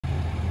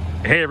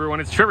Hey everyone,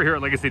 it's Trevor here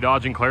at Legacy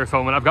Dodge in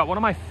Claresholm, and I've got one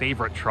of my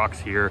favorite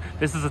trucks here.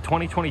 This is a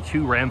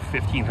 2022 Ram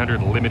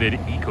 1500 Limited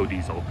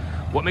EcoDiesel.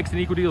 What makes an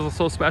EcoDiesel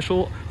so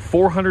special?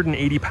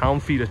 480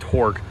 pound-feet of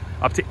torque,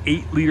 up to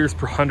 8 liters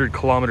per 100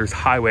 kilometers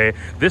highway.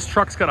 This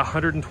truck's got a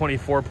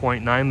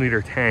 124.9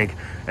 liter tank,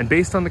 and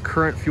based on the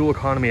current fuel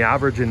economy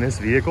average in this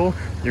vehicle,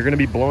 you're gonna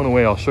be blown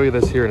away. I'll show you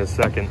this here in a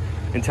second.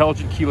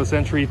 Intelligent keyless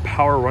entry,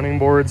 power running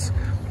boards.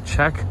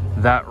 Check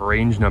that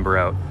range number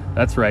out.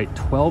 That's right,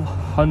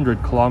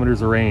 1,200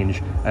 kilometers of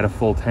range at a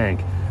full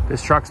tank.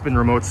 This truck's been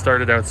remote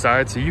started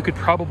outside, so you could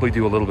probably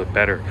do a little bit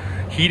better.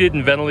 Heated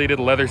and ventilated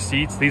leather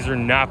seats. These are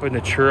Napa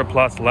Natura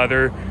Plus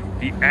leather.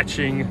 The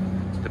etching,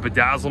 the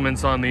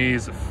bedazzlements on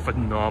these,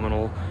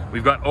 phenomenal.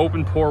 We've got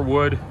open pore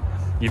wood.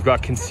 You've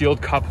got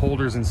concealed cup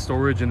holders and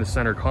storage in the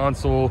center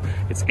console.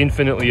 It's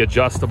infinitely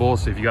adjustable,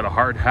 so if you got a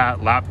hard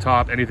hat,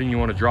 laptop, anything you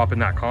want to drop in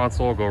that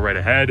console, go right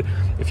ahead.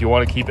 If you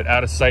want to keep it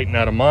out of sight and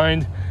out of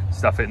mind,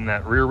 stuff it in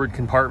that rearward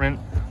compartment.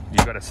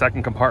 You've got a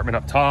second compartment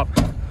up top.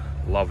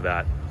 Love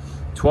that.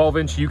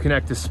 12-inch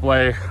UConnect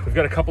display. We've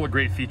got a couple of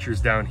great features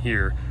down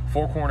here.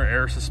 4-corner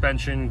air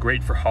suspension,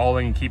 great for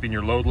hauling and keeping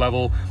your load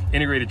level.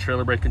 Integrated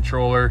trailer brake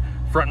controller,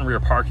 front and rear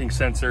parking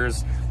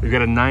sensors. We've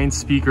got a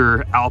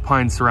 9-speaker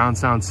Alpine surround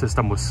sound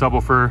system with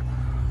subwoofer.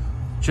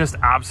 Just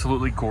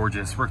absolutely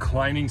gorgeous.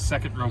 Reclining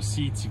second row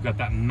seats. You've got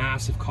that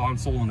massive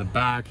console in the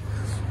back.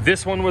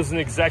 This one was an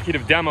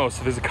executive demo,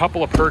 so there's a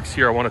couple of perks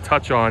here I want to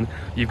touch on.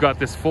 You've got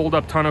this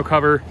fold-up tonneau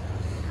cover.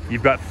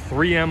 You've got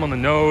 3M on the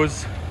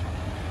nose.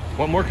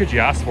 What more could you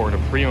ask for in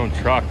a pre-owned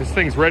truck? This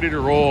thing's ready to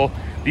roll.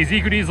 These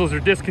EcoDiesels are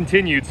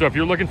discontinued, so if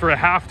you're looking for a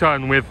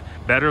half-ton with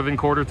better than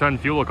quarter-ton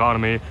fuel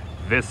economy,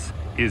 this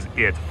is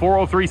it.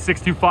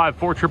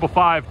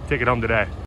 403-625-4555. Take it home today.